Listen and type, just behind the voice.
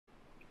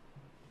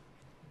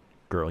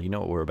girl, you know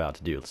what we're about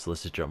to do, so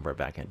let's just jump right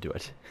back into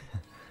it.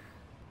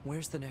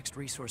 Where's the next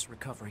resource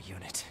recovery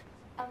unit?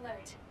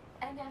 Alert.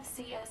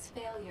 NFCS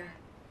failure.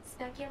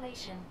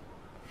 Speculation.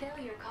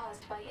 Failure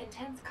caused by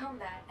intense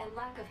combat and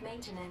lack of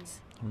maintenance.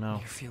 Oh no.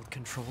 Airfield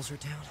controls are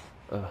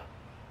down?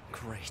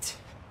 Great.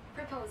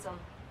 Proposal.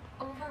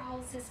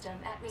 Overhaul system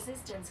at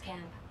resistance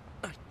camp.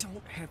 I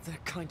don't have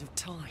that kind of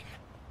time.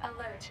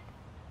 Alert.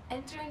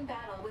 Entering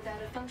battle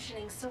without a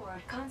functioning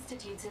sword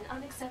constitutes an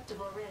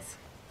unacceptable risk.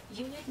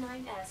 Unit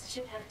 9S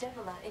should have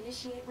Devila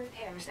initiate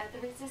repairs at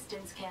the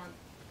resistance camp.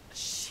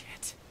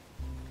 Shit.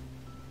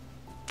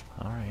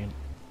 Alright.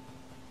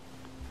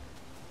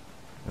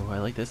 Oh, I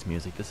like this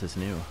music. This is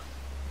new.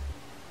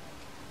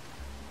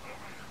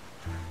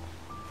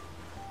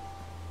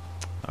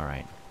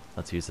 Alright.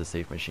 Let's use the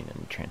safe machine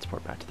and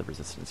transport back to the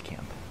resistance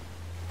camp.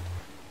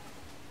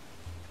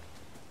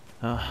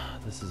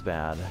 This is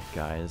bad,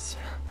 guys.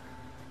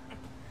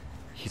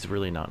 He's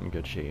really not in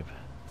good shape.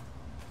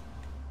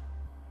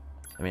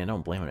 I mean, I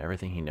don't blame him.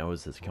 Everything he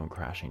knows has come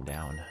crashing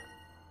down.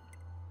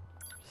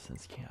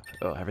 Resistance camp.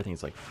 Oh,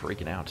 everything's like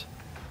freaking out.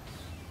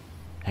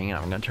 Hang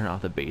on, I'm gonna turn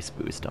off the bass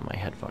boost on my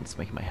headphones. It's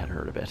making my head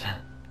hurt a bit.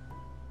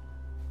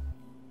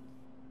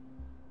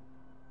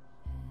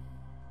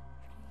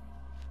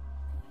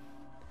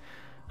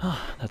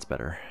 Oh, that's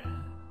better.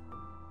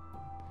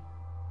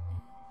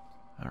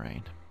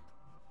 Alright.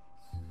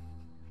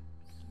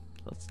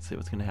 Let's see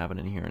what's gonna happen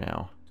in here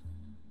now.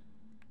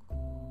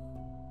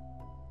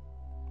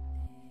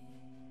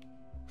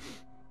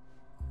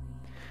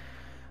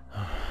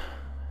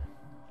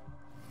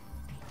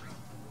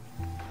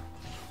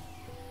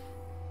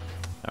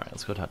 Alright,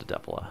 let's go talk to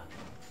Devila.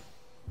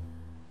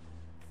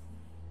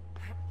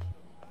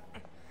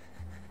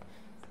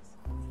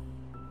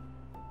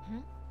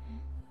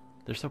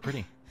 They're so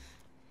pretty.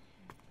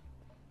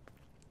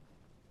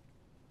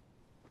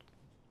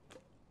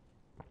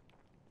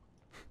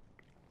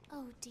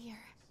 Oh dear.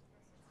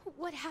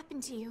 What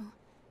happened to you?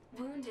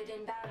 Wounded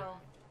in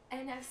battle.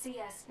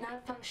 NFCS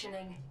not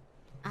functioning.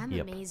 I'm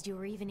Yep. amazed you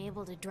were even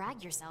able to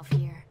drag yourself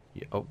here.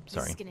 Yeah, oh,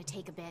 sorry. This is gonna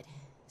take a bit,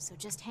 so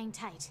just hang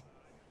tight.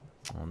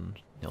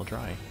 He'll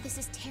dry. This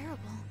is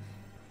terrible.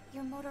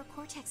 Your motor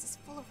cortex is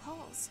full of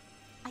holes.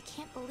 I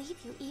can't believe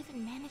you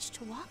even managed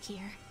to walk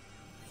here.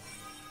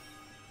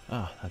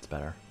 Oh, that's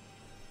better.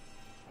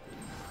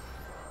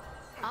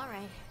 All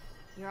right,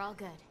 you're all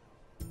good.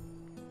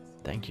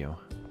 Thank you.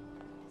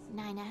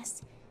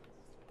 9S,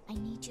 I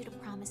need you to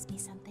promise me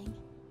something.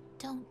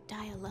 Don't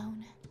die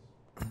alone.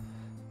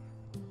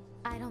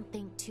 I don't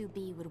think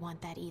 2B would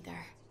want that either.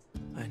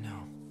 I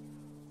know.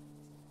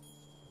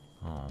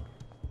 Oh.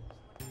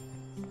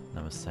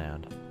 That was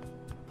sad.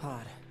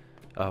 Pod,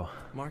 Oh,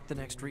 mark the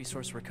next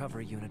resource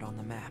recovery unit on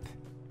the map.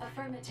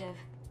 Affirmative.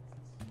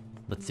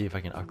 let's see if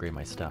I can upgrade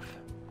my stuff.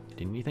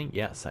 Do you need anything?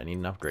 Yes, I need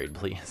an upgrade,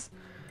 please.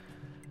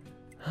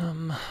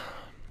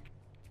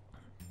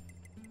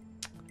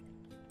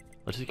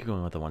 Let's just keep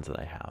going with the ones that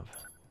I have.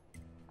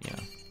 Yeah.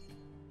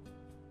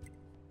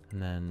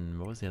 And then,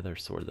 what was the other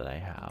sword that I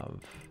have?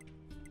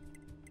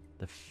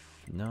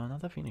 No,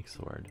 not the Phoenix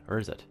Sword. Or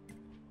is it?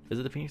 Is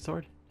it the Phoenix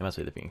Sword? It must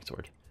be the Phoenix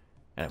Sword.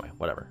 Anyway,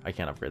 whatever. I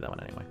can't upgrade that one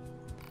anyway.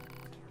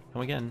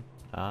 Come again.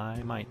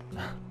 I might.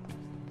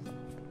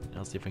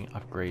 I'll see if I can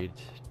upgrade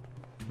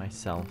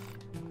myself.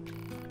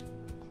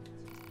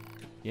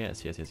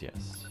 Yes, yes, yes,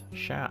 yes.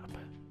 Shop.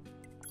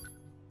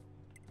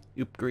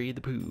 Upgrade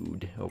the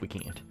pood. Oh, we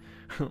can't.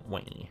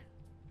 Wait.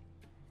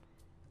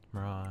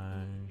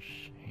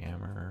 Mirage,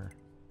 hammer,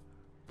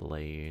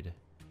 blade.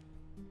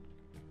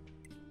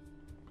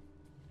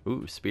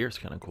 Ooh, spear's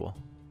kind of cool.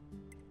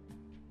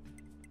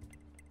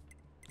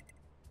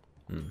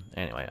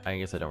 Anyway, I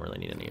guess I don't really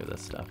need any of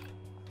this stuff.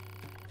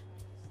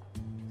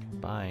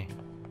 Bye.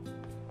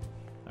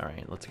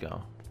 Alright, let's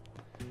go.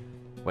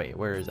 Wait,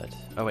 where is it?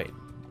 Oh, wait.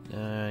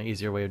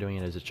 Easier way of doing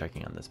it is just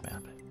checking on this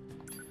map.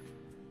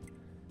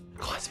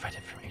 Classified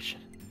information.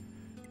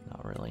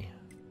 Not really.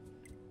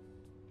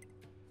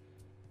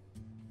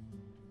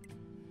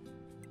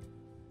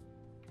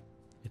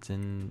 It's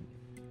in...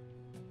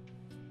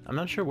 I'm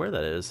not sure where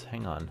that is.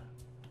 Hang on.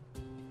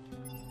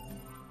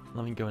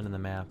 Let me go into the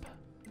map.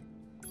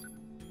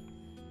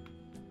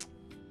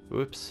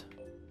 Oops.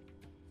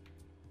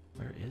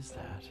 Where is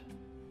that?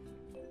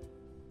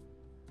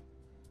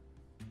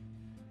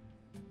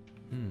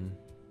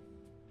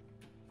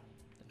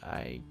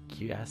 I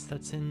guess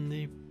that's in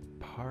the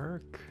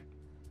park?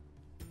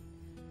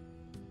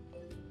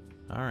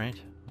 Alright,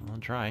 I'll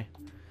try.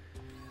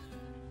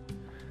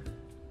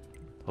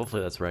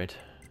 Hopefully that's right.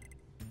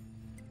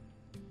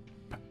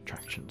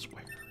 Attractions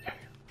where? Yeah.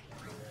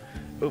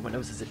 Oh, my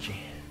nose is itchy.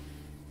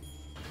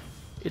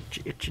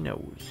 Itchy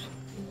nose.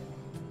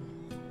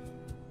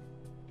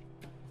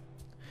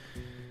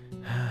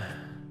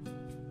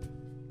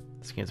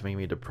 This game's making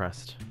me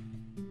depressed.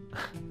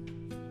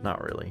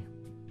 Not really.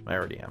 I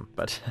already am,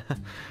 but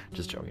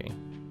just joking.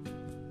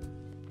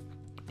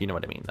 You know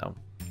what I mean, though.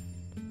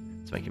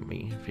 It's making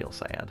me feel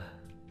sad.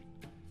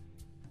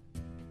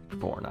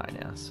 Poor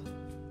 9S.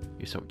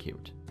 You're so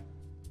cute.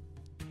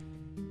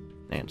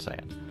 And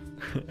sad.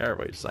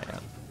 Everybody's saying.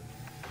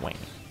 Wait.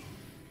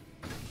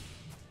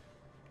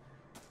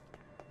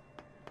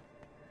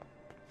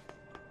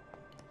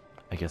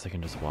 I guess I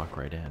can just walk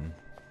right in.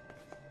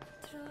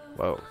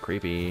 Whoa,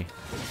 creepy.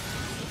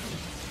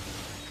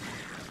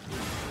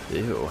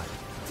 Ew.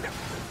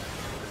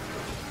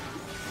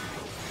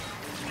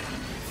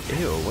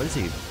 Ew, what is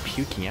he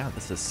puking out?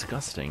 This is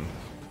disgusting.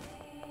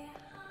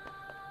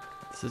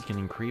 This is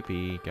getting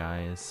creepy,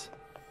 guys.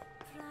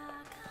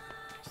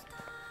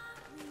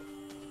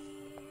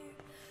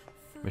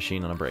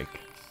 Machine on a break.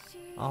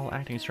 All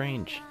acting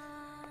strange.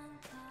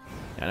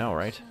 I know,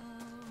 right?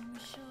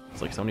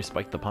 It's like somebody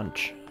spiked the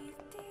punch.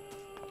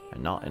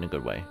 And not in a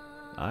good way.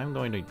 I'm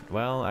going to...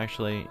 Well,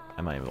 actually,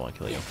 I might even want to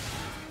kill you.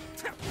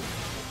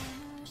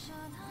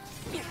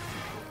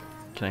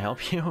 Can I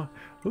help you?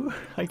 Ooh,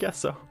 I guess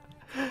so.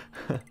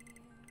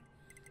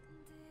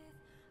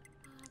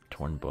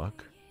 Torn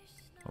book.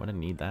 I wouldn't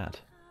need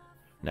that.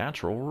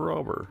 Natural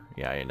rubber.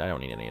 Yeah, I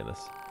don't need any of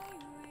this.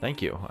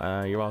 Thank you.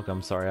 You're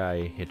welcome. Sorry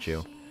I hit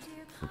you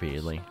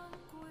repeatedly.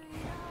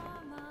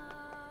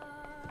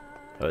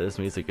 Oh, this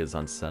music is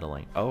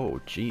unsettling.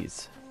 Oh,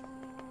 jeez.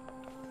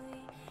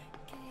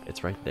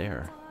 It's right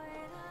there.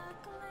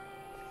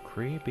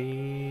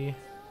 Creepy.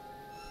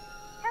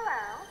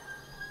 Hello.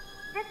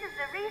 This is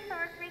the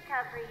Resource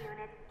Recovery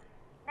Unit.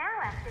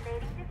 Now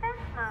activating defense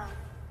mode.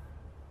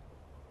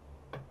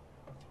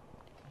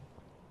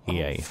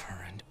 Yay.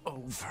 Over and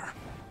over.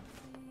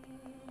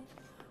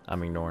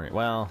 I'm ignoring it.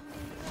 Well,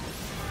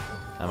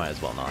 I might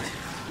as well not.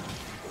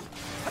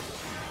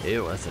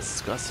 Ew, that's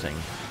disgusting.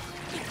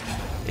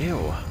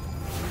 Ew.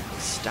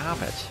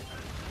 Stop it.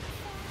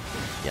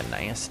 You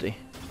nasty.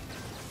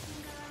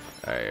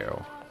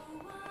 Ew.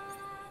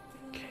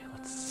 Okay,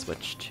 let's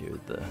switch to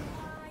the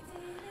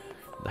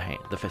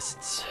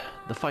fists.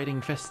 The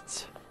fighting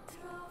fists.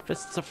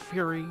 Fists of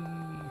fury.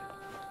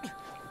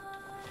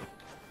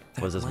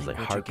 What is this? Was a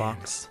heart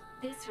box?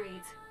 This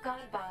reads God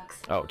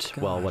box. Oh,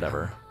 well, God,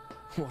 whatever.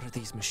 What are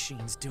these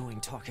machines doing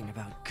talking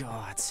about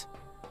gods?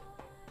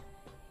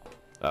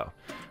 Oh.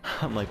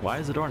 I'm like, why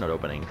is the door not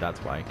opening? That's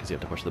why, because you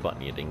have to push the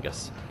button, you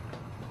dingus.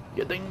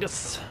 You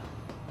dingus!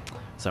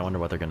 So I wonder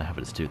what they're going to have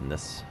us do in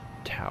this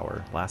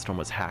tower. Last one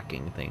was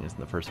hacking things,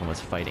 and the first one was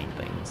fighting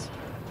things.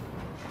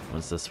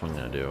 What's this one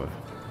going to do?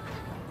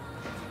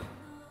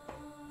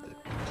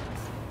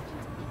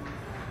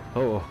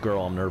 Oh,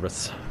 girl, I'm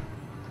nervous.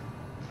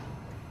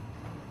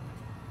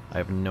 I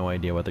have no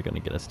idea what they're going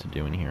to get us to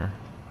do in here.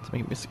 It's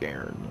making me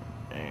scared.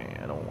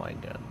 I don't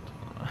like it.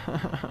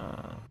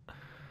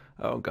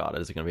 Oh god,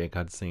 is it going to be a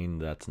cutscene?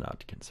 That's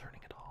not concerning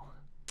at all.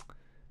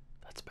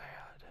 That's bad.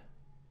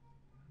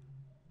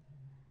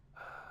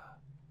 I'm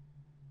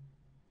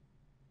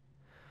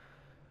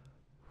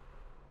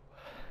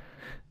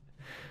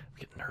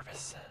getting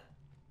nervous.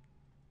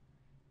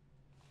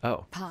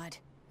 Oh. Pod,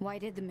 why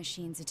did the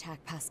machines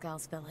attack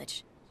Pascal's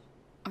village?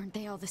 Aren't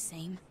they all the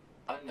same?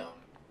 Unknown.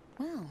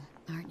 Well,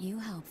 aren't you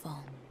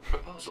helpful?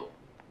 Proposal.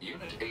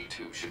 Unit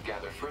A2 should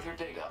gather further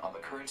data on the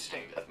current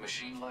state of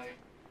machine life.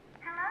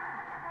 Hello,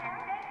 and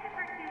thank you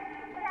for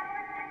choosing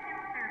Tower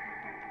System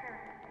Services.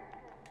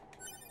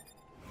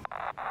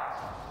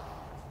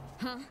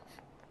 Huh?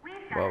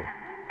 We've got Whoa.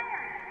 some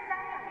very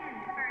exciting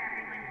news for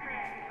everyone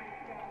today.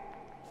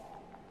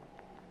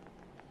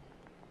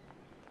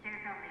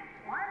 There's only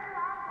one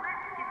lock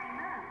left to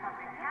remove from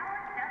the tower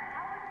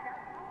subsystem.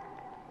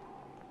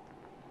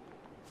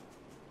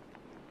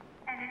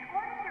 And in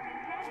order to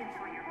retain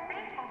for your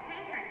faithful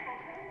patrons,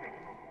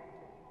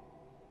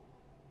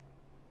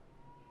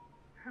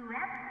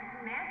 whoever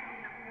dismantles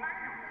the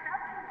final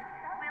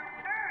subsystem will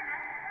earn a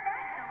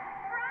special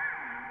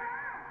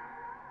prize.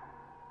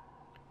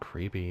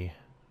 Creepy.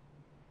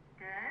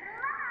 Good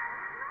luck!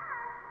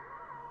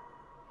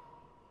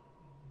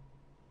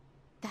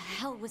 The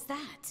hell was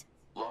that?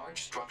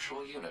 Large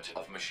structural unit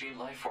of machine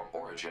life form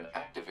origin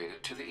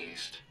activated to the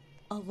east.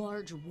 A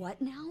large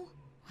what now?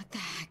 What the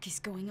heck is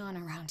going on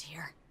around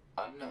here?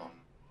 Unknown.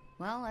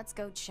 Well, let's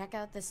go check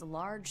out this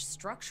large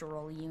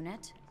structural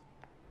unit.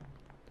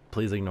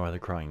 Please ignore the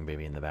crying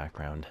baby in the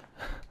background.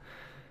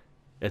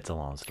 It's a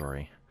long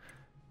story.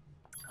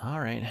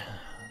 Alright.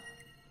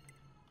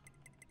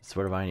 So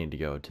where do I need to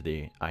go?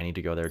 I need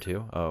to go there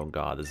too? Oh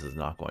god, this is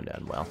not going to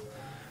end well.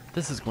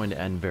 This is going to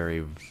end very,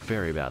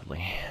 very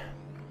badly.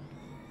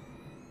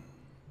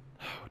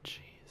 Oh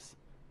jeez.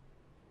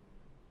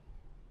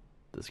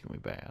 This is gonna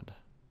be bad.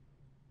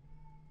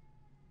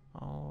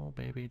 Oh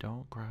baby,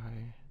 don't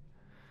cry.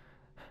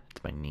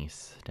 It's my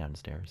niece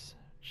downstairs.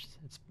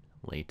 It's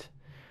late.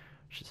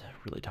 She's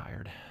really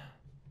tired.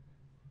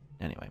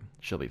 Anyway,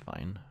 she'll be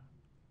fine.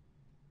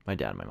 My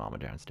dad and my mom are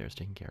downstairs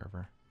taking care of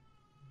her.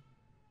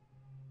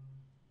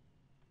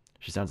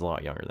 She sounds a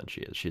lot younger than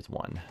she is. She's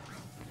 1.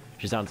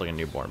 She sounds like a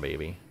newborn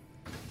baby.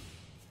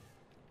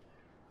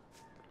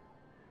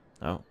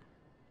 Oh.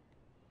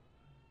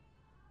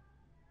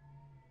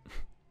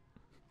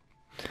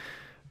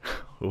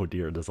 Oh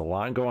dear, there's a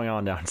lot going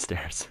on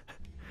downstairs.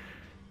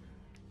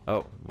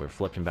 Oh, we're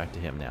flipping back to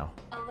him now.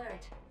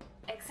 Alert.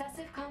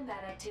 Excessive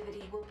combat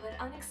activity will put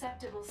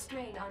unacceptable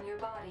strain on your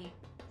body.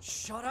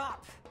 Shut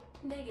up!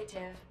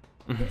 Negative.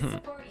 This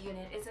support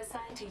unit is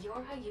assigned to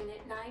Yorha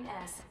Unit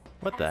 9S.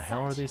 What the As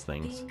hell are such, these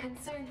things? Being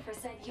concerned for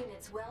said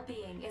unit's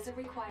well-being is a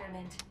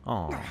requirement.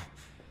 Oh.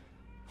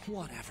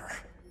 Whatever.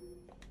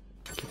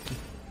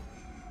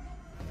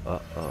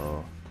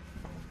 Uh-oh.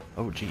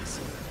 Oh, jeez.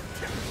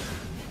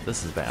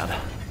 This is bad.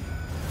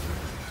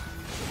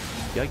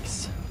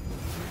 Yikes.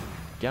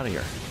 Get out of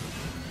here.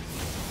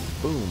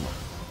 Boom.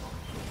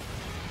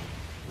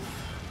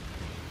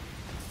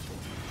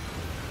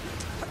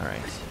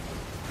 Alright.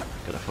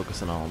 Gotta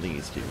focus on all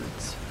these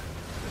dudes.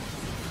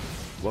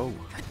 Whoa.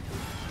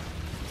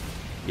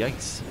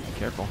 Yikes.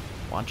 Careful.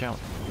 Watch out.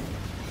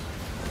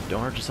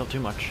 Don't hurt yourself too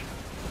much.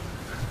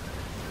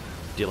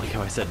 Do you like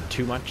how I said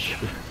too much?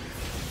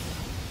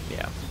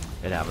 Yeah,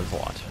 it happens a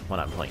lot when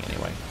I'm playing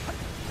anyway.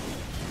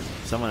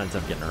 Someone ends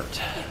up getting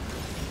hurt.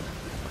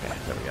 Okay,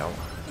 there we go.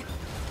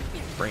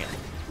 Bring it.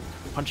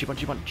 Punchy,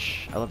 punchy,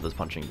 punch. I love those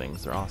punching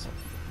things. They're awesome.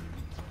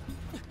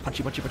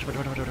 Punchy, punchy, punchy,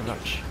 punchy, punchy,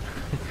 punch.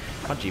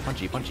 Punchy,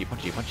 punchy, punchy,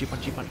 punchy, punchy,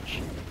 punchy,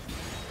 punch.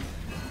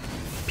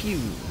 Pew.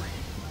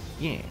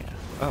 Yeah.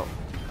 Oh,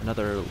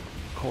 another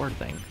cord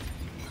thing.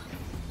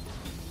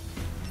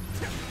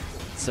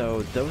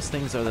 So those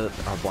things are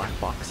are black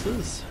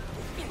boxes?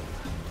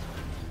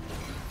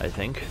 I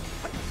think.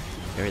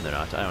 Maybe they're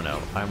not. I don't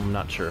know. I'm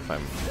not sure if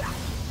I'm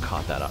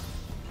caught that up.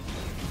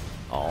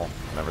 All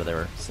whatever they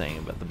were saying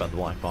about the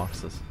black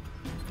boxes.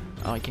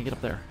 Oh, I can't get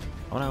up there.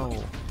 Oh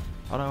no.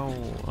 Oh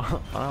no.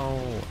 Oh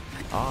no.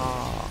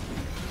 Ah.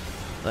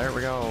 There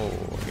we go.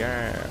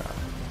 Yeah.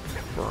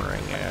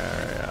 Bring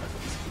it.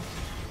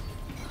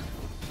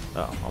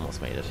 Oh,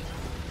 almost made it.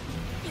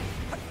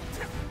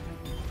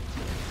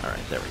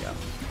 Alright, there we go.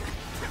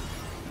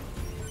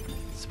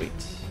 Sweet.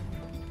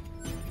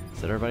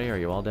 Is that everybody? Are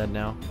you all dead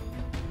now?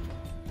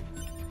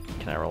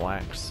 Can I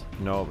relax?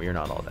 No, you're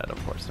not all dead,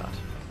 of course not.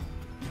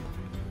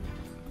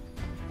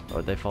 Oh,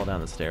 did they fall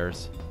down the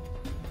stairs?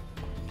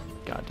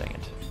 God dang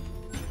it.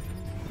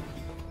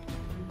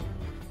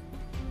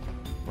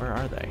 Where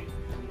are they?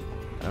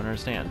 I don't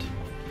understand.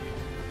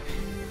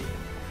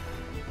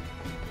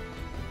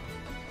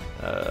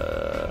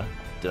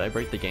 Did I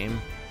break the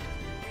game?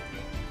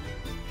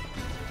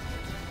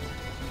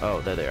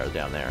 Oh, there they are,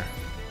 down there.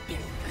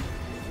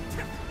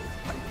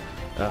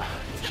 Ugh,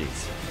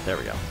 jeez. There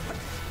we go.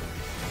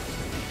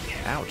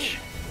 Ouch.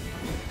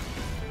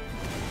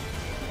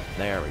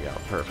 There we go,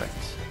 perfect.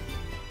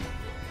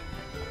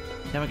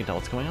 Now we can tell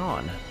what's going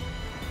on.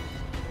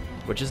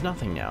 Which is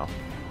nothing now.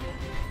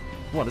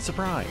 What a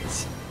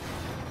surprise!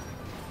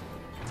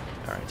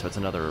 Alright, so it's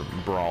another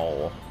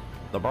brawl.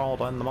 The brawl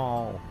done the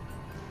mall.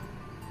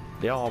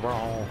 The all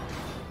brawl.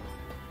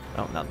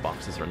 Oh, now the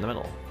boxes are in the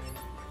middle.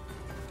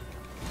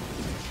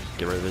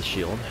 Get rid of his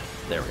shield.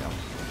 There we go.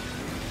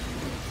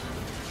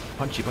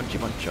 Punchy, punchy,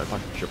 punch,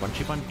 punch,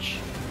 punchy, punch.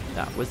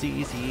 That was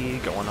easy.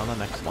 Going on the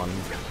next one.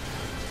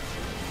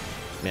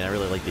 Man, I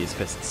really like these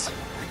fists.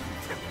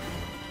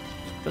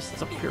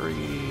 Fists of fury.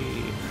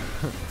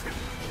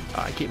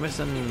 I keep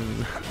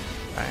missing.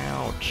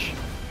 Ouch.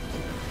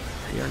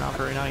 You're not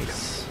very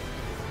nice.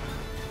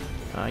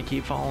 I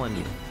keep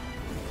falling.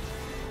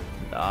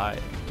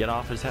 Get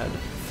off his head.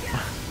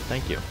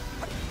 Thank you.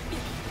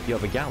 You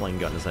have a Gatling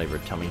gun, as I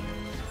would tell me.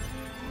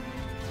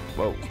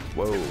 Whoa,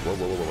 whoa, whoa,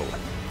 whoa, whoa, whoa.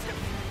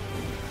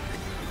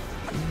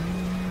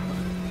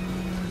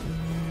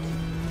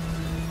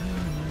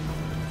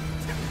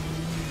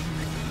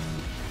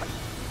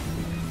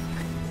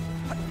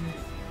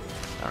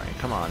 Alright,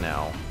 come on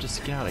now.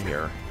 Just get out of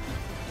here.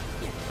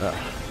 Ugh.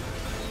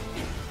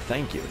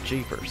 Thank you,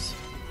 jeepers.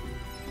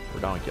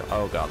 Redonkulous.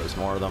 Oh god, there's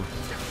more of them.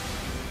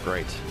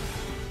 Great.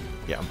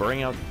 Yeah,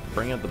 bring out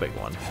the big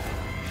one.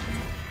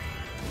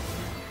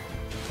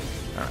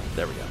 Alright,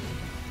 there we go.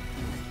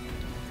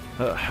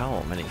 Ugh,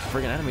 how many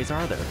friggin' enemies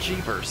are there?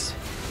 Jeepers!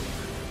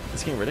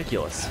 This game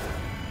ridiculous.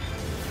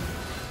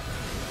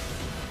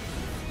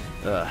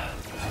 Ugh.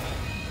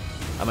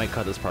 I might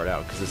cut this part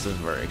out because this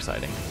isn't very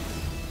exciting.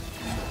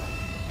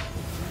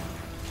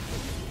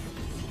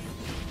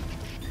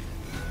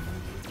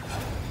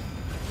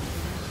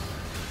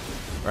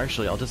 Or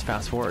actually, I'll just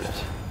fast forward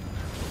it.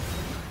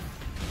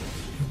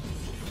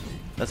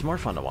 That's more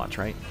fun to watch,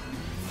 right?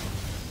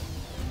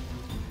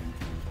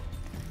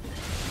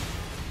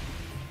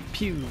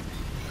 Pew!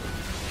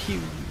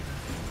 Pew!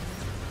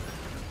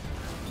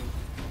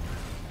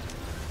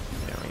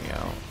 There we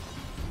go.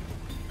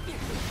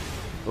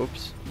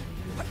 Oops.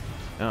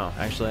 Oh,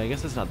 actually, I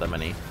guess it's not that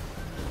many.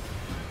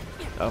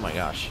 Oh my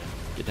gosh.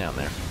 Get down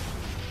there.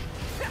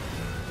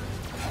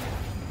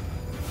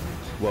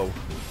 Whoa.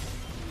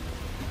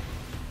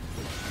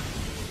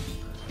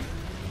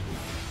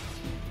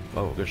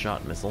 Oh, good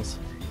shot, missiles.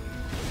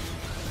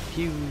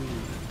 Pew!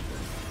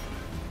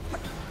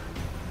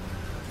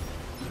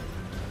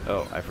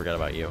 Oh, I forgot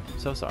about you.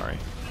 So sorry.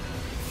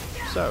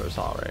 So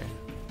sorry.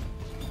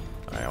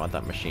 Alright, I want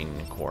that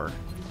machine core.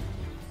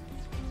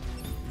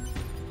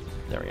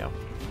 There we go.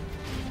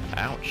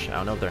 Ouch. I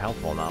don't know if they're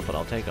helpful or not, but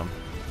I'll take them.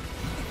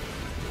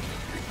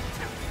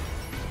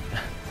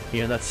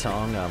 You know that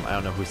song? I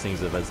don't know who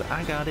sings it, but it's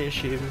I got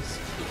issues.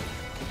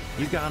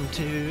 You got them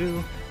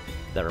too.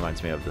 That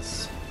reminds me of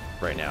this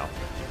right now.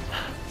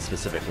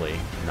 Specifically,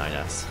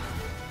 9S.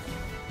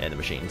 And the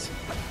machines.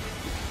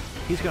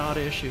 He's got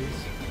issues.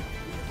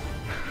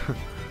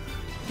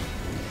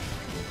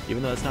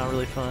 Even though it's not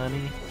really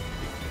funny.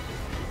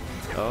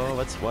 Oh,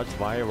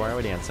 why are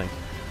we dancing?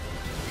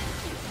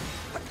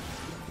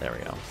 There we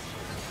go.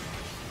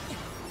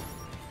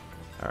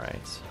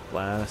 Alright,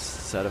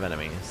 last set of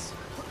enemies.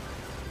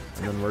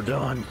 And then we're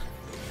done.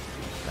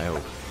 I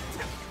hope.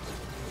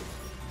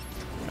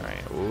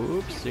 Alright,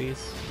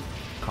 oopsies.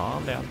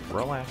 Calm down,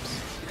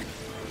 relax.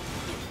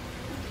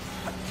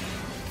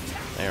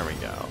 There we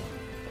go.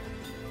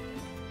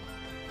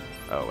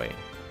 Oh, wait.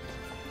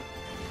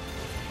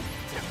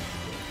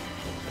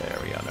 There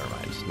we go, never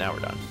mind. Now we're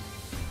done.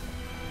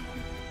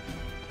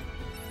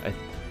 I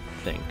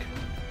think.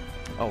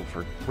 Oh,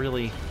 for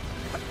really?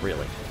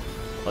 Really?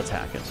 Let's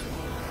hack it.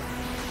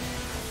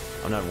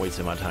 I'm not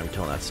wasting my time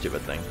killing that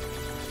stupid thing.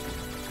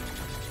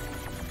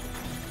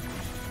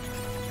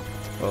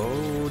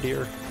 Oh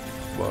dear.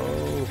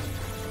 Whoa.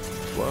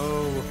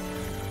 Whoa.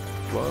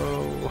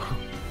 Whoa.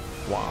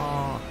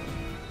 Wah.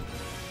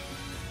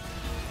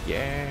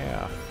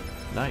 Yeah.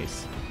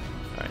 Nice.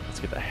 Alright, let's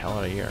get the hell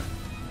out of here.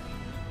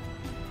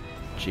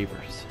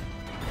 Jeepers.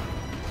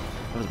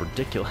 That was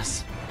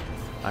ridiculous.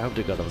 I hope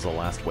to God that was the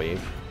last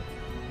wave.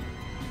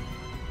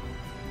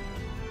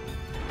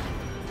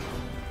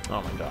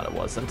 Oh my god, it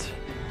wasn't.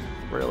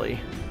 Really?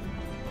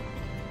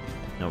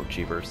 No,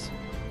 jeepers.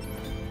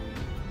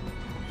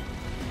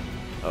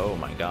 Oh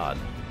my god.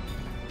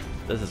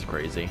 This is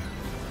crazy.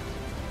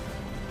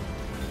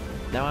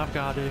 Now I've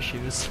got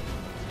issues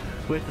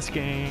with this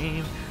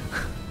game.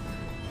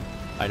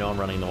 I know I'm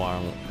running the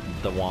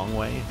wrong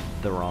way,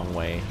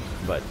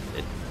 but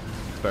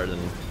it's better than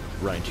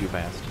running too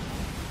fast.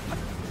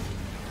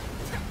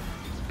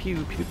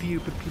 Pew pew pew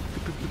pew pew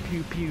pew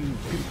pew pew pew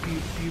pew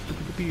pew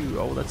pew pew.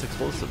 Oh, that's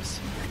explosives.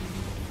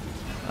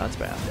 That's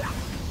bad.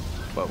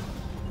 Whoa.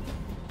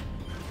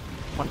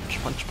 Punch,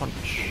 punch,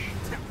 punch.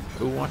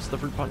 Who wants the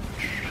fruit punch?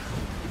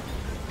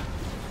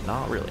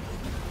 Not really.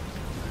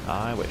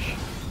 I wish.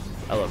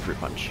 I love fruit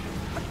punch.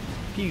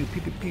 Pew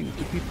pew pew pew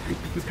pew pew pew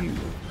pew pew.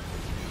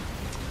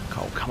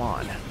 Oh, come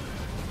on.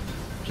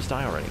 Just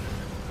die already.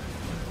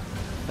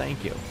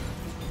 Thank you.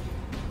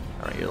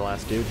 Alright, you're the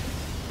last dude.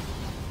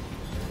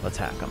 Let's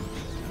hack him.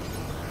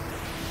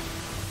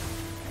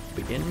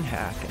 Begin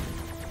hacking.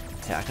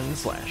 Hacking and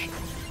slashing.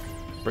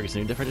 Brings a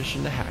new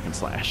definition to hack and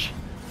slash.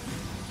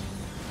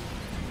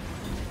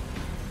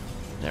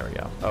 There we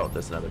go. Oh,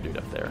 there's another dude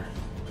up there.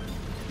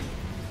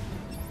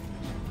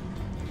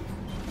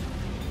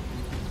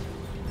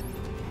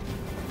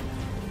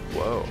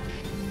 Whoa.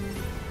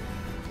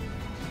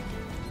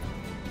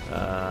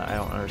 I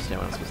don't understand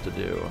what I'm supposed to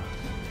do.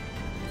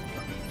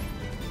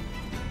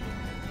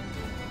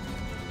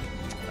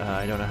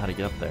 I don't know how to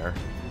get up there.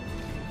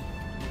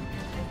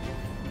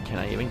 Can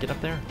I even get up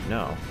there?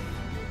 No.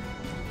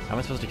 How am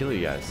I supposed to kill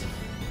you guys?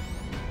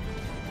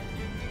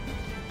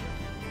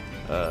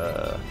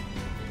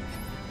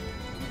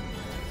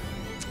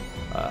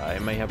 I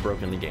may have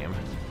broken the game.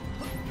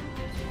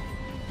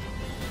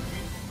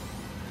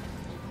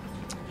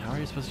 How are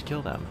you supposed to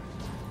kill them?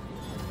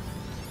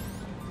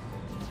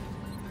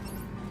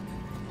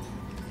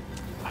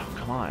 Oh,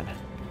 come on.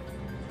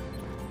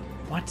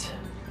 What?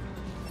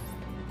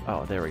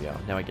 Oh, there we go.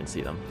 Now I can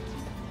see them.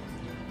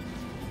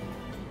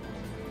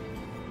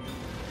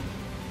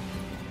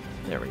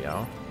 There we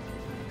go.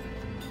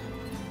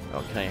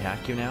 Oh, can I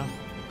hack you now?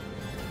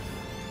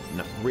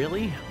 No,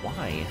 really?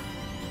 Why?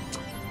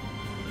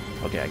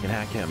 Okay, I can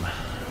hack him.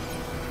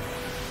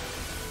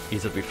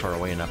 He's gonna be far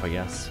away enough, I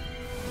guess.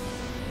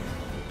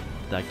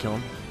 Did I kill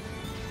him?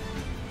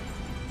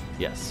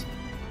 Yes.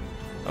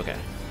 Okay.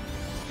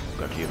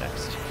 Go to you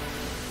next.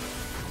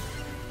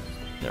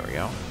 There we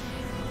go.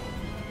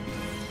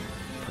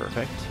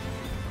 Perfect.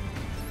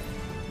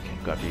 Okay,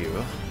 got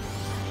you.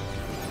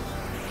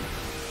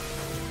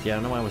 Yeah, I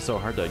don't know why it was so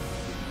hard to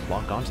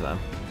lock onto them.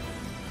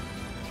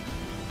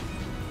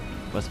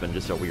 Must have been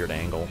just a weird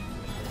angle.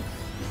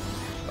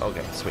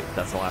 Okay, sweet.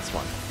 That's the last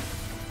one.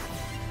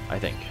 I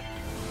think.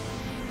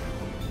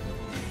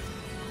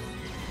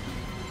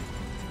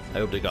 I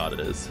hope to God it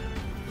is.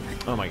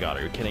 Oh my god,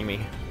 are you kidding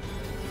me?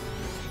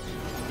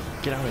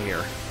 Get out of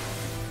here.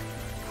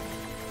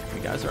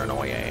 You guys are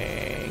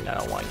annoying. I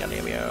don't like any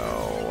of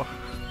you.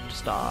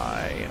 Just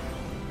die.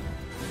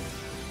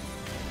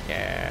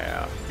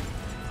 Yeah.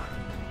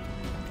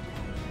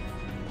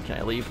 Can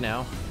I leave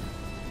now?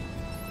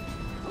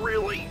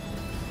 Really?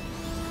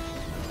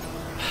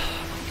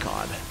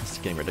 God, this is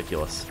getting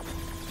ridiculous.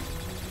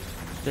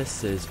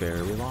 This is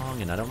very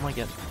long and I don't like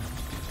it.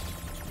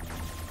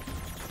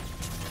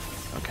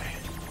 Okay.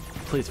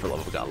 Please, for the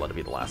love of God, let it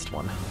be the last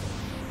one.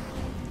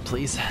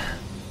 Please.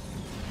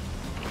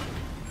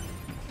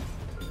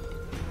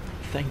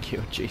 Thank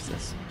you,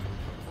 Jesus.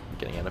 I'm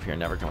getting out of here,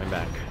 never coming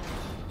back.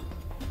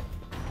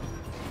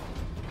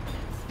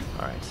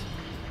 Alright.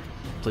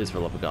 Please, for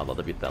the love of God, let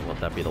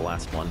that be the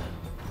last one.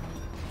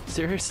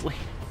 Seriously?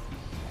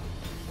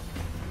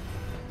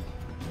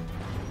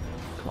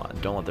 Come on,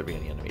 don't let there be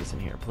any enemies in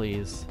here,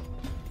 please.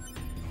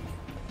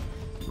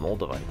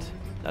 Moldavite.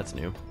 That's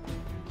new.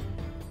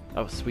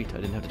 Oh, sweet. I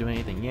didn't have to do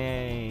anything.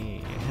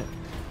 Yay!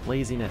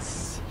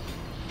 Laziness.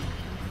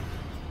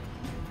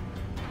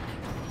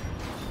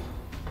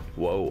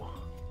 Whoa.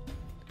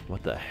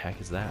 What the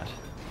heck is that?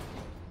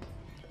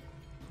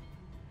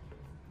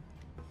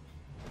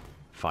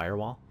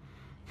 Firewall?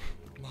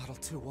 Model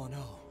 210.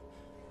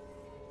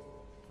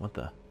 What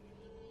the?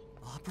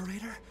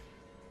 Operator?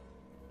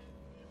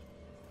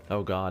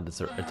 Oh god,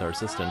 it's our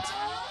assistant.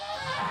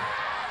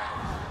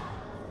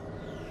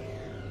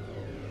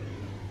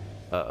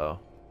 Uh-oh.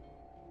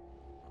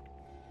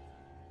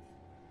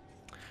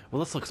 Well,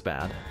 this looks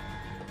bad.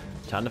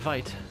 Time to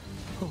fight.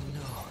 Oh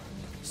no.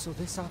 So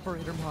this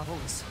operator model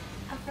is...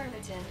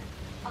 Affirmative.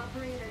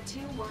 Operator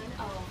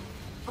 210.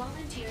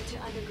 Volunteered to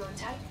undergo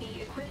Type B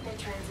equipment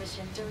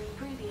transition during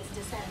previous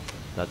descent.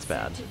 That's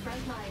bad. Sent to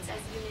front lines as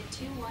Unit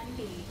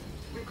 21B.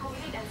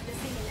 Recorded as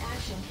missing in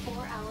action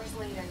 4 hours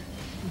later.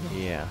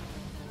 Yeah.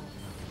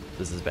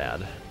 This is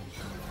bad.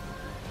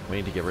 We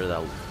need to get rid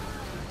of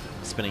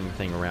that spinning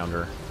thing around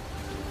her.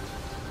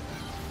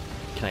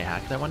 Can I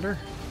hack that, I wonder?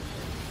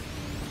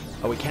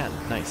 Oh, we can.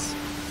 Nice.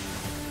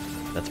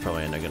 That's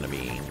probably not going to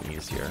be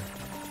easier.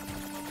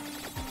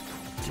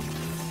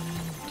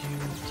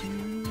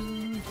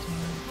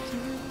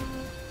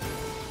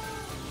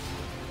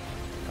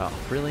 Oh,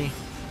 really?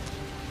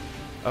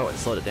 Oh, it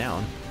slowed it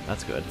down.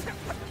 That's good.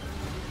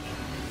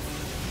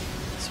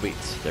 Sweet.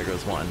 There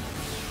goes one.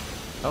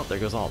 Oh, there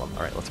goes all of them.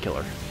 Alright, let's kill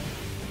her.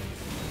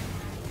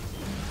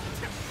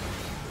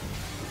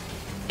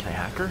 Can I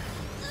hack her?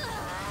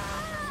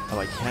 Oh,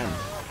 I can.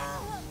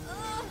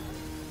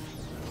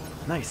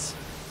 Nice.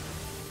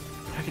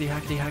 Hackety,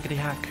 hackety, hackety,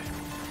 hack.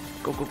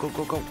 Go, go, go,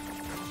 go, go.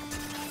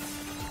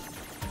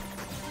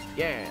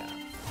 Yeah.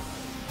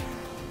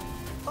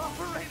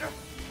 Operator!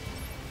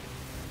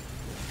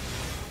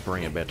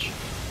 Bring it, bitch.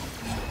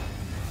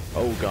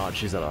 Oh god,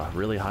 she's at a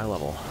really high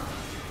level.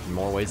 In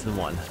more ways than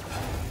one.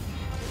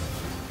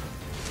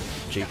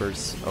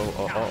 Jeepers. Oh,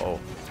 oh, oh,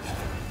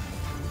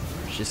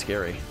 oh. She's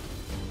scary.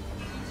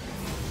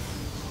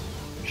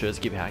 Should I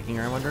just keep hacking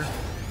her, I wonder?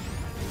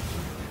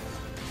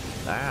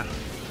 Ah.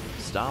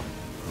 Stop.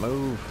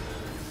 Move.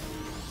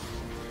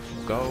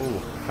 Go.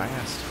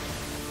 Fast.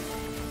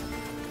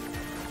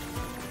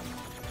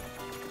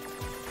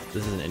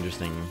 This is an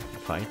interesting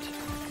fight.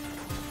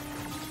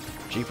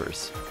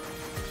 Jeepers.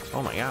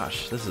 Oh my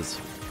gosh, this is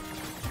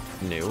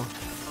new.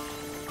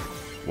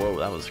 Whoa,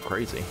 that was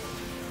crazy.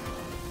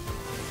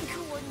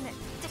 Coordinate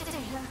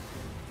data.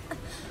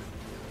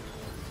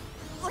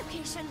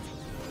 Location.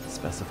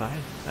 Specified?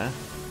 Huh?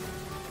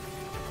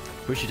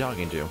 Who's she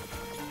talking to?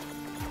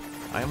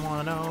 I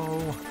wanna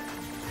know.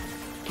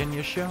 Can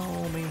you show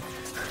me?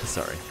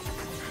 Sorry.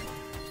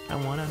 I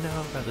wanna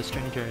know about the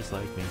strangers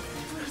like me.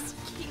 Please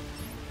keep.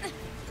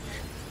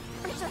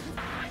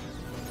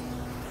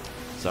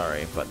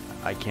 Sorry, but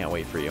I can't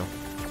wait for you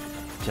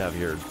to have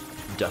your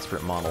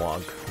desperate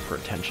monologue for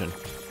attention.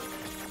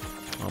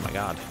 Oh my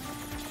god.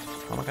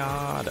 Oh my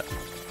god.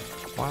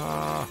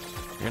 Wow.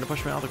 You're gonna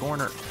push me out of the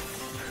corner.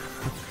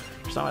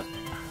 Saw it.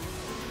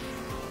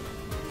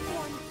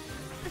 One.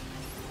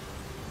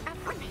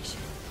 Affirmation.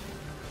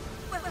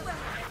 Well.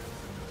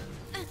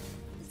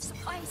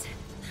 Supplies.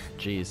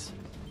 Jeez.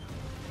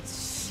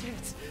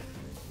 Shit.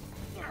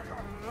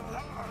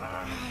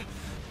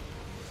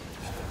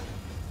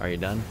 Are you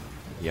done?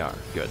 You are.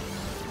 Good.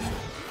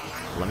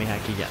 Let me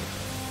hack again.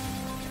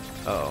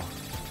 Uh-oh.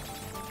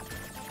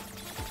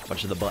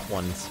 Bunch of the butt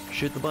ones.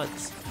 Shoot the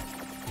butts.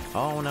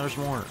 Oh, now there's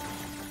more.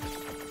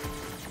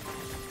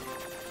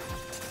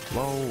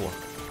 Whoa.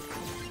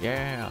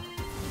 Yeah.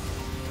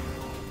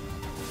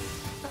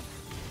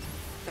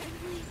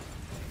 Friendly.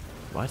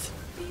 What?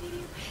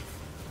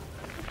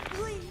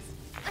 Please.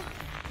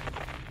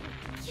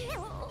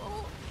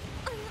 Kill.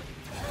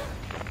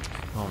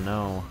 Oh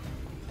no.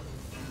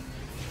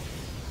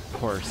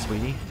 Poor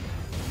sweetie.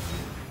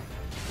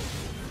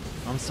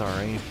 I'm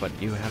sorry, but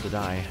you have to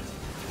die.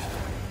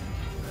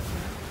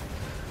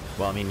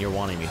 Well, I mean, you're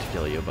wanting me to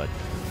kill you, but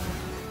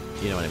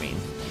you know what I mean.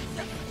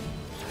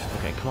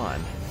 Okay, come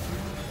on.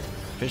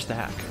 Finish the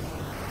hack.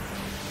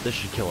 This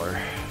should kill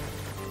her.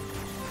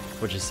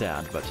 Which is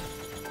sad, but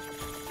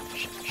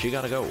she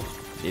gotta go.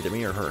 Either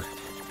me or her.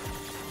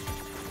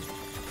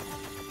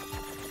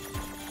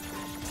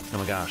 Oh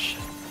my gosh.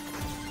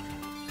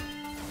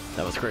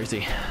 That was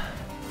crazy.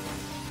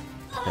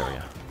 There we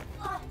go.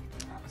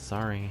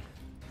 Sorry.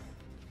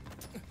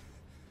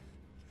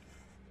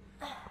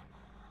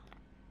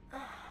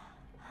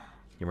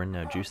 You're running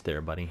out of juice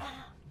there, buddy.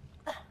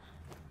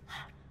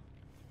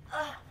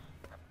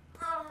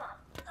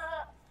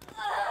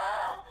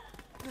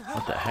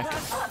 What the heck?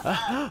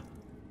 Ah!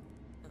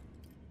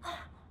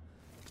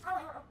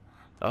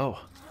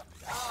 Oh.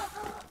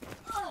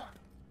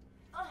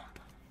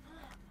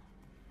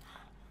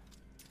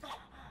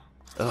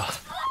 Ugh.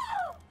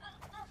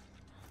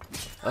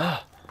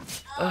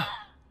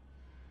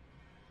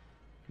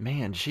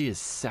 Man, Man, she is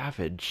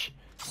savage.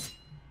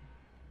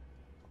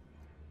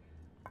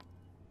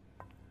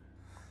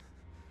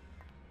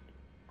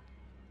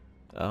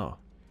 Oh.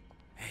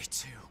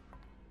 A2.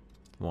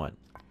 What?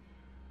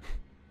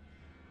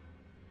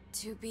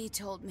 2B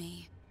told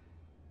me.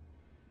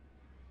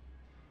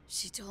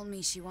 She told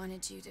me she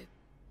wanted you to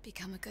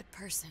become a good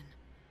person.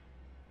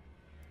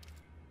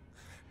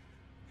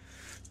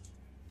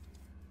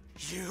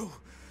 You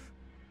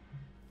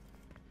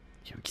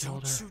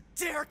killed her? don't you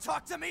dare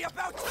talk to me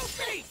about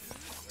 2B!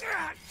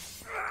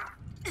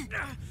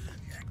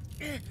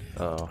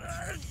 Oh.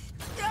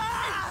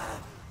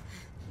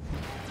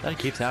 That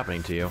keeps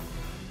happening to you.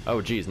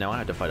 Oh geez, now I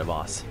have to fight a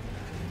boss.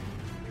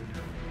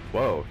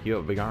 Whoa, you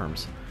have big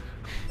arms.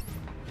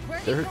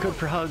 They're good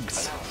for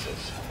hugs.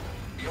 Analysis.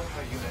 Your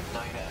Unit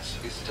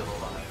 9S is still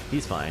alive.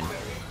 He's fine. Query.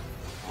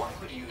 Why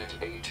would Unit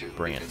A2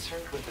 Bring be it.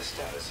 concerned with the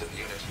status of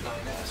Unit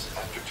 9S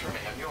after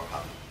turning on your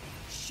hub?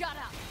 Shut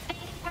up!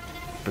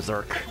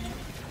 Berserk.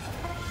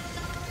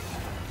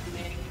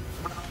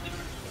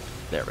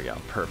 There we go.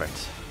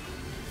 Perfect.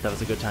 That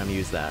was a good time to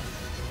use that.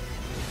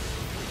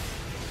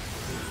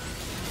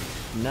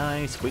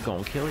 Nice. We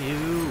gonna kill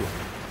you.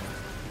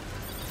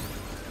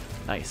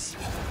 Nice.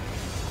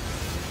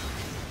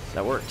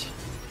 That worked.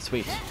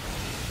 Sweet.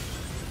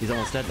 He's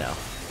almost dead now.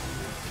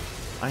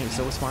 I am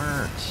so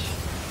smart.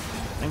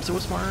 I'm so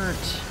smart.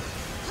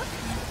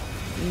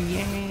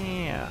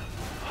 Yeah.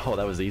 Oh,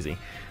 that was easy.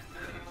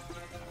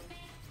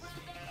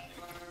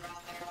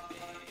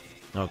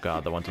 Oh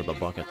god, the ones with the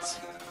buckets.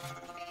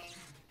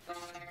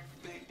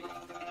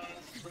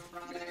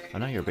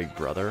 I'm not your big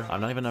brother.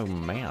 I'm not even a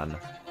man.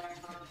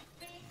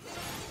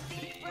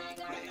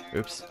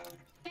 Oops.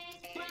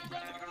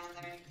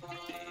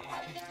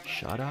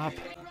 Shut up.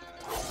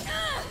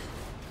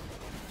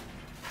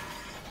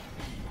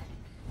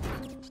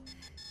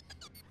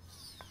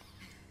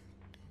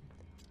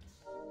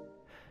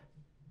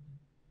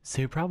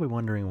 So you're probably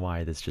wondering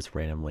why this just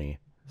randomly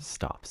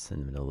stops in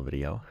the middle of the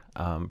video.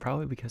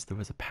 Probably because there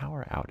was a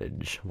power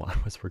outage while I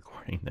was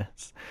recording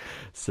this.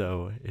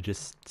 So it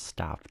just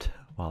stopped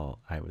while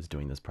I was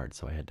doing this part.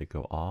 So I had to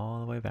go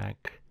all the way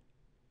back,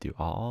 do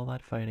all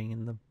that fighting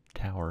in the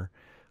tower,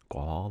 go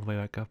all the way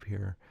back up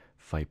here,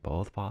 fight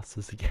both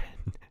bosses again.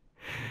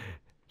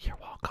 You're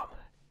welcome.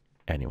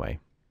 Anyway,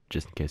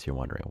 just in case you're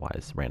wondering why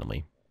this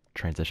randomly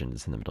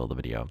transitions in the middle of the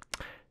video.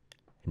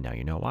 And now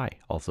you know why.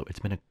 Also, it's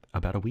been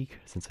about a week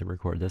since I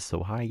recorded this,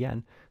 so hi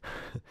again.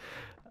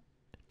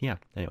 Yeah,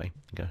 anyway,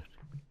 I'm gonna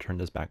turn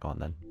this back on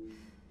then.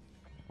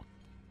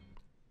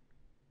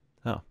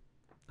 Oh.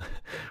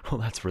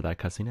 Well, that's where that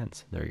cutscene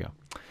ends. There you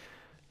go.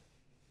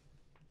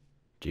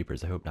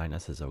 Jeepers, I hope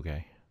 9S is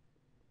okay.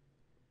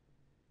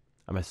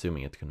 I'm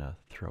assuming it's gonna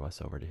throw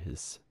us over to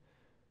his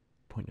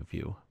point of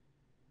view.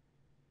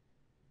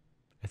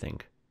 I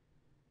think.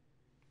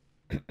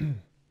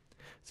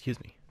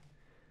 Excuse me.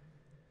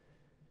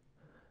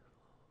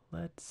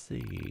 Let's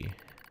see.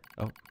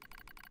 Oh.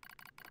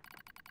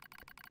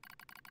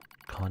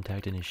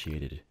 Contact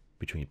initiated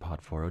between Pod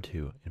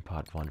 402 and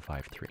Pod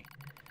 153.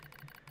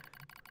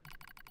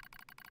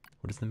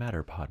 What is the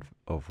matter, Pod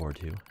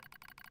 042?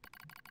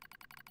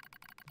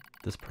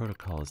 This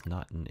protocol is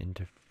not an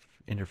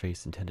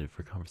interface intended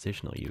for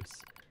conversational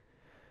use.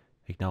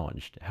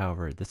 Acknowledged.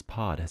 However, this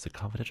pod has a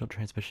confidential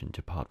transmission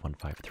to Pod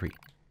 153.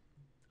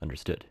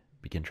 Understood.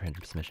 Begin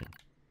transmission.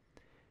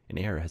 An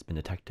error has been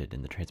detected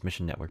in the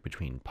transmission network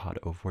between Pod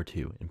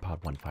 042 and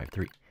Pod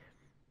 153.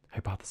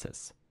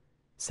 Hypothesis.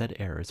 Said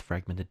error is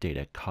fragmented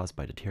data caused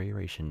by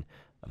deterioration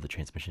of the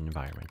transmission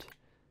environment.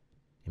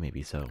 It may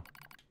be so.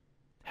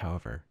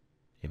 However,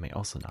 it may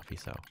also not be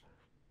so.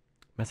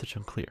 Message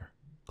unclear.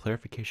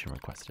 Clarification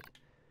requested.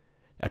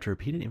 After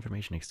repeated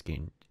information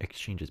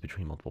exchanges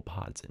between multiple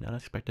pods, an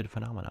unexpected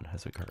phenomenon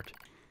has occurred.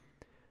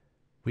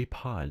 We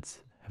pods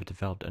have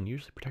developed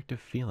unusually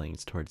protective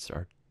feelings towards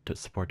our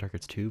support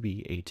targets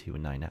 2B, A2,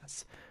 and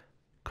 9S.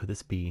 Could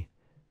this be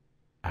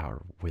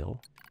our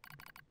will?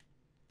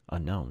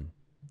 Unknown.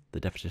 The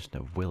definition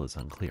of will is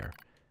unclear.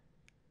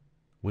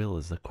 Will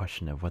is the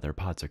question of whether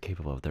pods are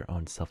capable of their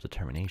own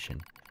self-determination.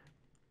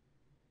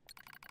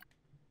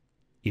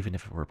 Even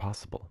if it were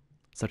possible,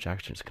 such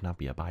actions cannot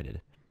be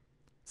abided.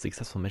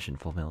 Successful mission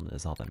fulfillment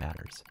is all that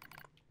matters.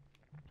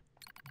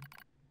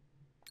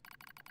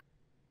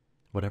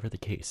 Whatever the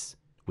case,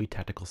 we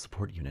tactical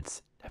support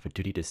units have a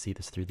duty to see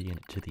this through to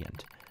the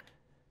end.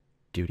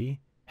 Duty?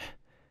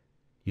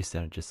 You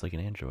sound just like an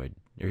android,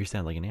 or you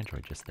sound like an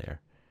android just there.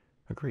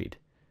 Agreed.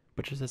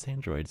 But just as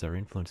androids are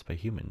influenced by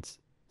humans,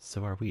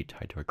 so are we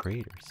tied to our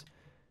creators.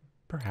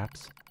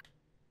 Perhaps.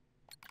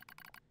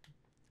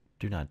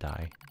 Do not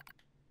die.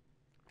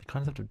 The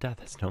concept of death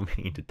has no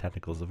meaning to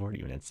technical support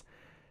units.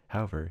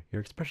 However,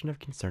 your expression of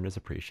concern is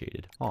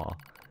appreciated. Aw.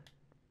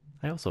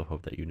 I also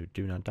hope that you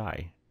do not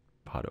die,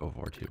 Pod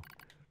 042.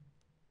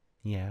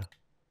 Yeah.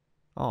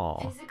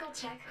 Aw. Physical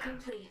check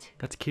complete.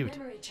 That's cute.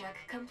 Memory check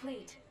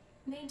complete.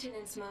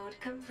 Maintenance mode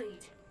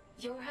complete.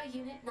 Yorha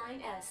Unit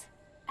 9S.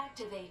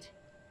 Activate.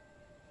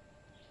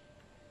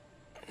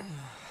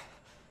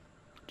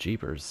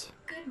 Jeepers.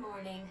 Good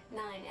morning,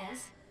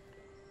 9S.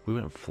 We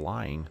went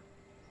flying.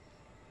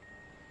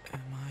 Am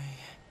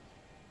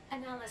I...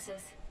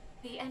 Analysis.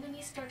 The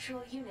enemy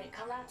structural unit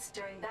collapsed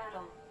during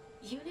battle.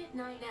 Unit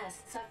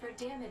 9S suffered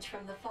damage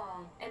from the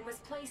fall and was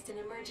placed in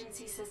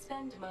emergency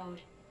suspend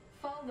mode.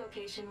 Fall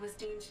location was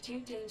deemed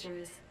too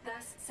dangerous,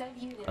 thus said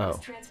unit was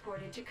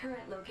transported to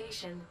current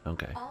location.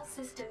 Okay. All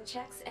system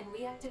checks and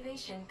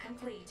reactivation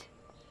complete.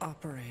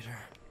 Operator.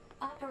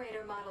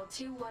 Operator model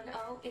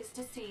 210 is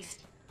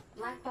deceased.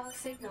 Black box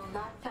signal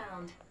not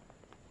found.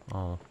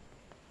 Oh,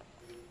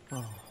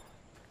 Oh.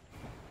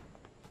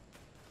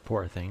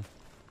 poor thing.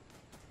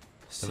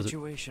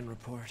 Situation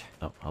report.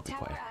 Oh, I'll be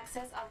Tower quiet.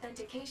 access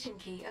authentication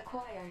key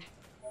acquired.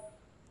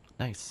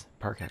 Nice.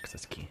 Park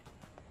access key.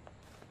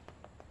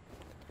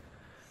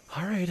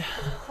 Alright.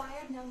 The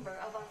required number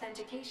of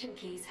authentication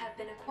keys have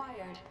been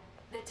acquired.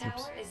 The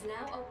tower is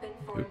now open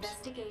for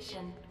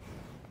investigation.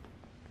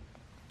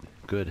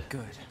 Good.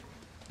 Good.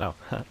 Oh,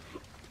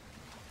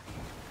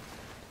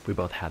 we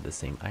both had the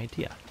same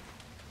idea.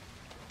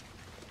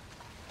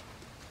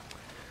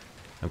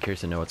 I'm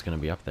curious to know what's going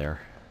to be up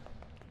there.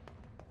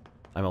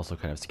 I'm also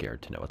kind of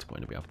scared to know what's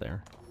going to be up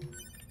there.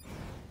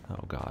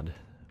 Oh god.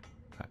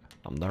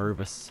 I'm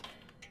nervous.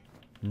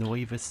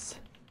 Nervous.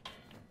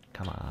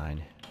 Come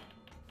on.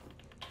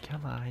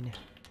 Come on.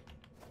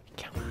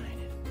 Come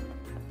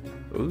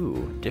on.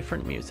 Ooh,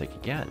 different music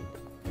again.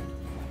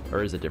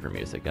 Or is it different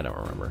music? I don't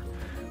remember.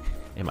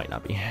 It might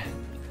not be.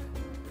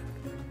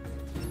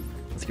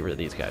 Let's get rid of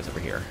these guys over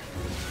here.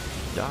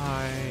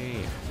 Die!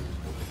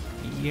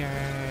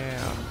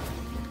 Yeah!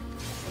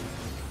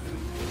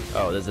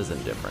 Oh, this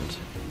isn't different.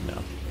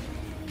 No.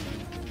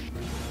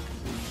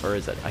 Or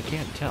is it? I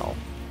can't tell.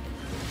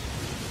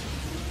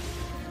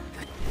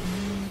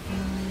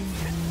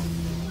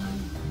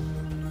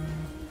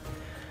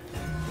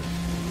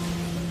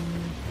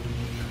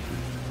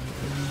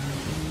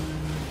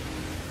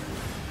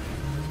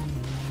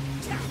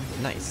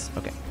 Nice.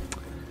 Okay.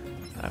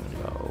 I'm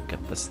gonna go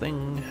get this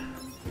thing.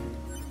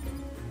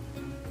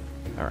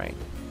 Alright.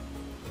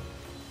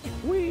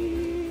 Whee!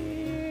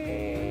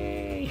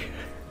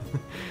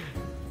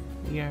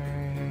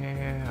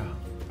 Yeah.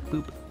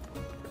 Boop.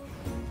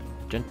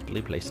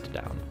 Gently placed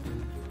down.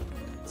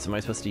 So am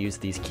I supposed to use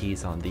these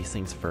keys on these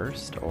things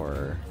first,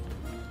 or...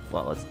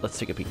 Well, let's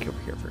take a peek over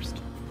here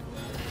first.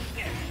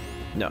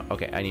 No,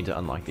 okay, I need to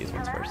unlock these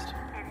ones first.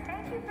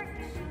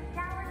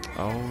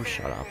 Oh,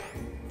 shut up.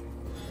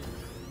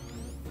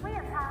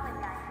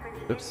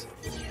 Oops.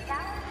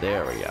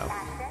 There we go.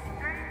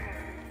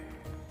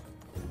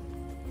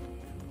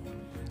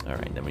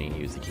 Alright, then we need to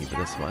use the key for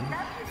this one.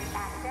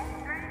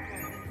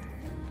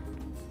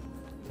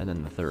 And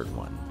then the third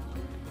one.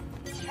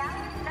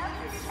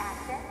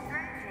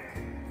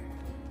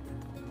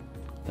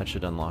 That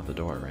should unlock the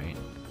door, right?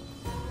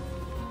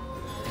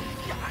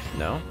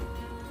 No?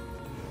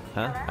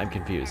 Huh? I'm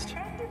confused.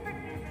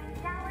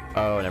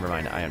 Oh, never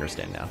mind. I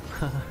understand now.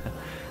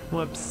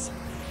 Whoops.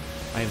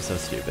 I am so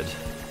stupid.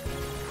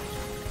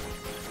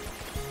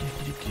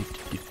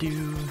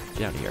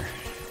 Get out of here.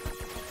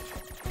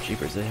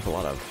 Jeepers, they have a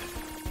lot of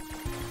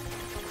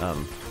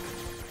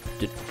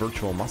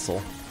virtual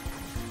muscle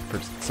for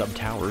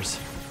sub-towers.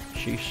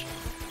 Sheesh.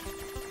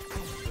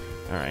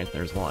 Alright,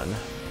 there's one.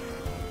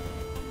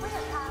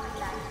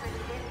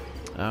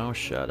 Oh,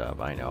 shut up,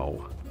 I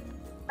know.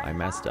 I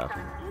messed up.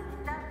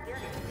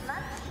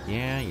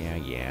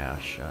 Yeah,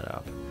 shut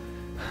up.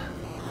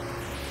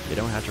 You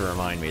don't have to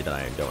remind me that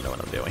I don't know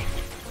what I'm doing.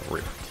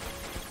 Rude.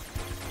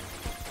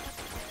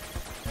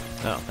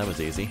 Oh, that was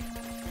easy.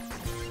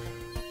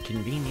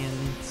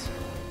 Convenient.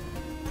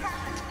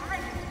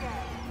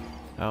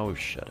 Oh,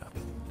 shut up.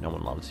 No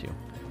one loves you.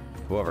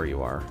 Whoever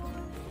you are.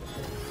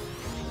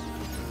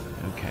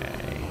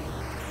 Okay.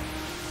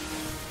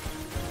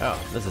 Oh,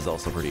 this is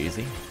also pretty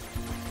easy.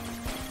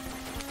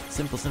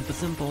 Simple, simple,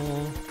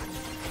 simple.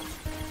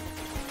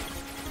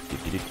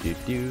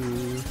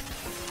 Do.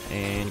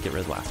 And get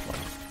rid of the last one.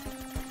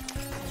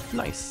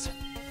 Nice.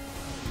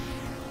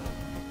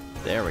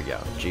 There we go.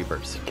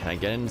 Jeepers. Can I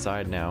get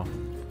inside now?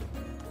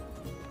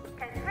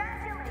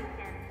 Congratulations!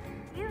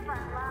 You've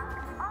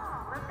unlocked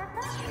all of the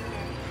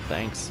subunits.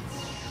 Thanks.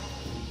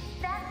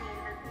 That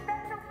means a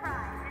special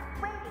prize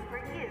is waiting for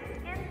you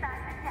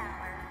inside the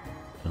tower.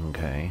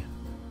 Okay.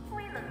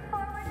 We look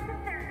forward to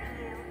serving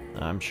you.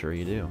 I'm sure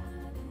you do.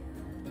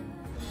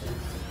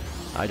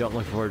 I don't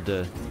look forward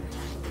to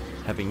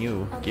having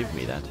you give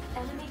me that.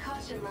 Enemy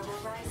caution level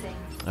rising.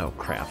 Oh,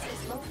 crap.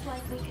 Is most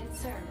likely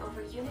concerned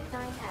over Unit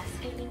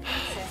 9S gaining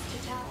access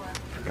to tower.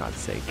 For God's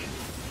sake.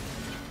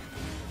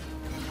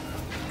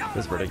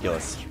 This is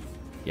ridiculous.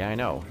 Yeah, I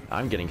know.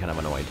 I'm getting kind of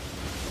annoyed.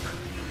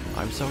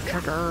 I'm so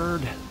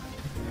triggered.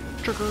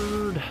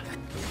 Triggered.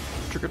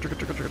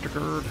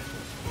 Triggered.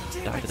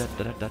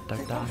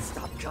 Die.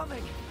 Stop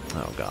coming.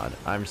 Oh god.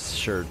 I'm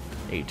sure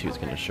A2 is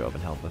going to show up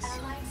and help us.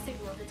 Allied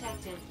signal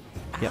detected.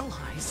 Yep.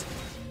 Allies?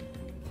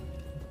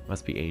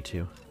 Must be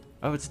A2.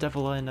 Oh, it's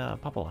Devila and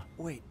Popola.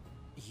 Wait,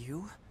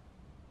 you?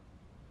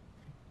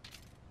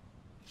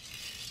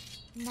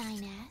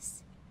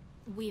 9S?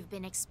 We've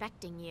been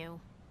expecting you.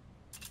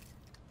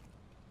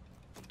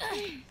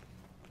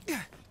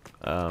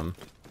 Oh.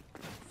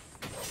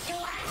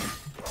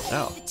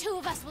 The two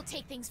of us will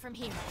take things from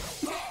here.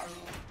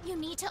 You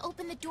need to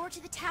open the door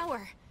to the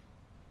tower.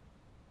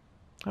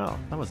 Oh,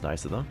 that was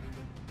nice of them.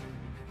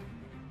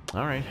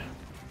 Alright.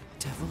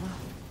 Devila?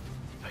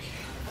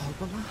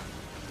 Albala?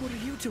 What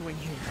are you doing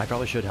here? I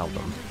probably should help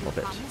them a little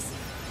bit. Thomas?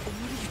 What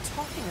are you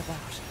talking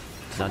about?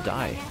 To not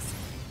die.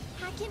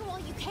 Hack in while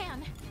you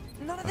can.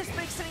 None of this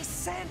makes any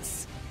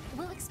sense.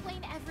 We'll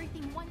explain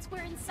everything once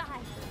we're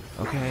inside.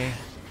 Okay.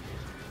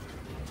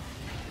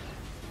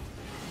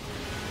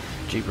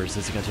 Jeepers,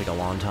 this is gonna take a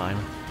long time.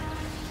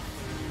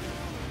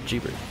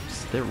 Jeepers,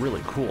 they're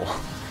really cool.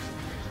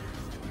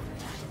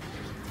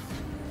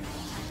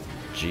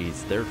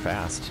 Jeez, they're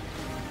fast.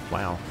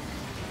 Wow.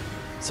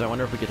 So I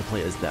wonder if we get to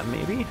play as them,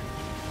 maybe?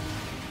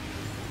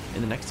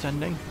 In the next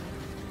ending?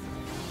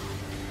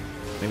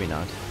 Maybe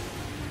not.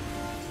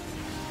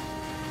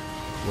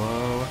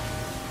 Whoa.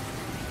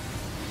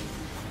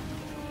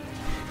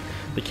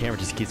 The camera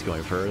just keeps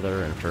going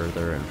further and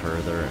further and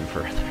further and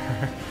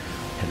further.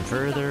 And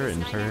further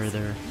and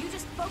further. You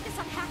just focus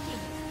on hacking.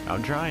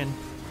 I'm trying.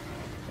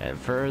 And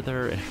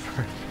further and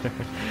further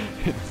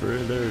and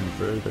further and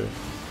further.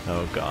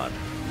 Oh god.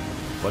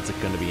 What's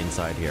it gonna be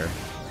inside here?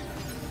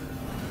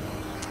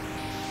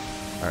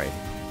 Alright,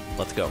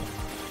 let's go.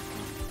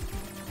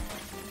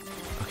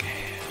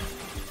 Okay.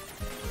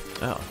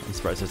 Oh, I'm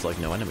surprised there's like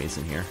no enemies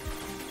in here.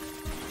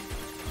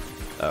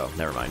 Oh,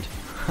 never mind.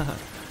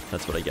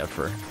 That's what I get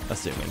for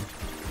assuming.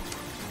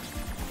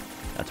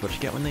 That's what you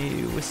get when they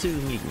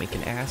assume you can make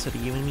an ass out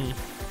of you and me.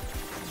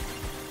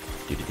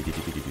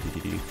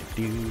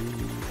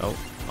 Oh,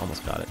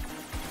 almost got it.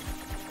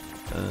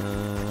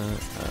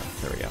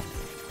 There we go.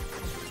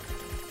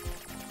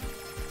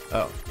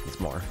 Oh, there's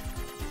more.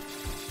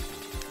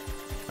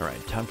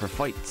 Alright, time for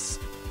fights.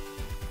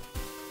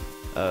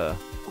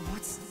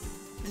 What's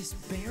this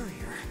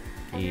barrier?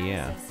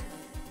 Yeah. Analysis.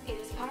 It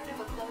is part of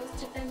a closed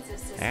defensive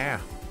system. Ah.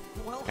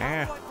 Well,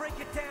 how do I break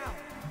it down?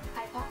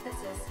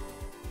 Hypothesis.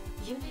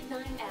 Unit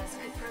 9S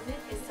could permit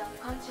his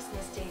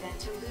self-consciousness data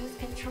to lose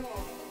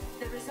control.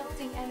 The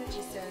resulting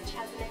energy surge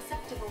has an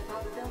acceptable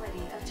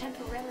probability of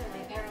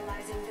temporarily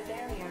paralyzing the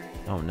barrier.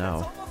 Oh no.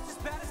 It's almost as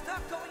bad as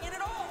not going in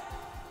at all.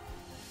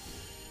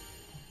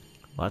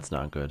 Well, that's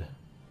not good.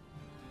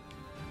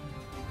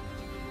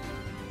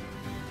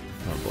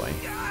 Oh boy.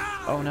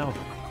 Oh no.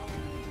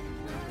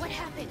 What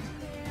happened?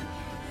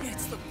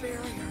 It's the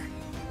barrier.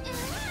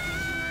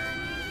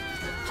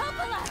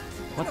 Albala!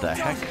 What the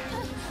heck?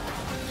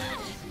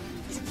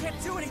 You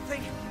can't do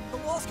anything. The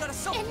wall's got a Enough!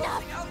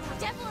 self-closing out.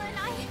 Devil and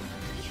I,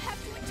 we have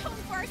to atone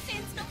for our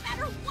sins no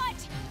matter what!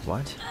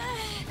 What?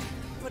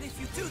 But if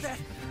you do that,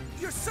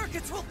 your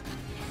circuits will...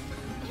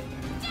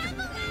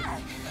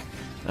 Devila!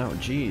 Oh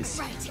jeez.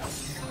 Right.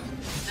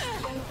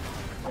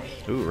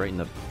 Ooh, right in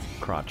the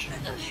crotch.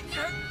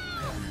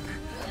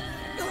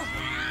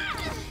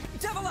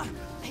 Devila!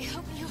 I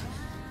hope you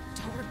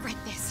don't regret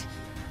this.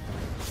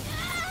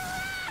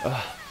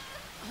 Ugh.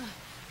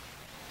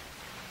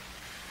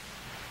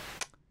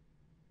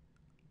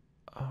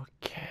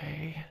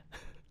 Okay.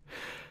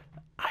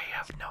 I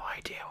have no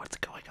idea what's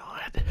going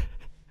on.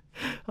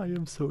 I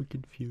am so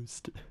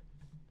confused.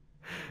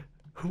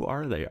 Who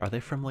are they? Are they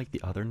from like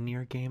the other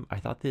NieR game? I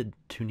thought the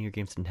two NieR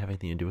games didn't have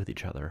anything to do with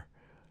each other.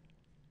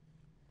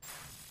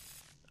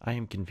 I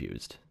am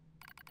confused.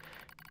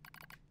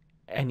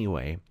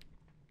 Anyway,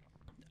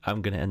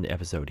 I'm going to end the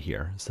episode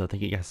here. So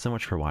thank you guys so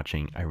much for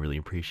watching. I really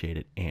appreciate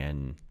it.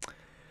 And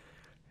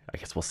I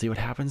guess we'll see what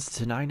happens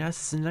to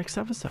 9S in the next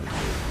episode.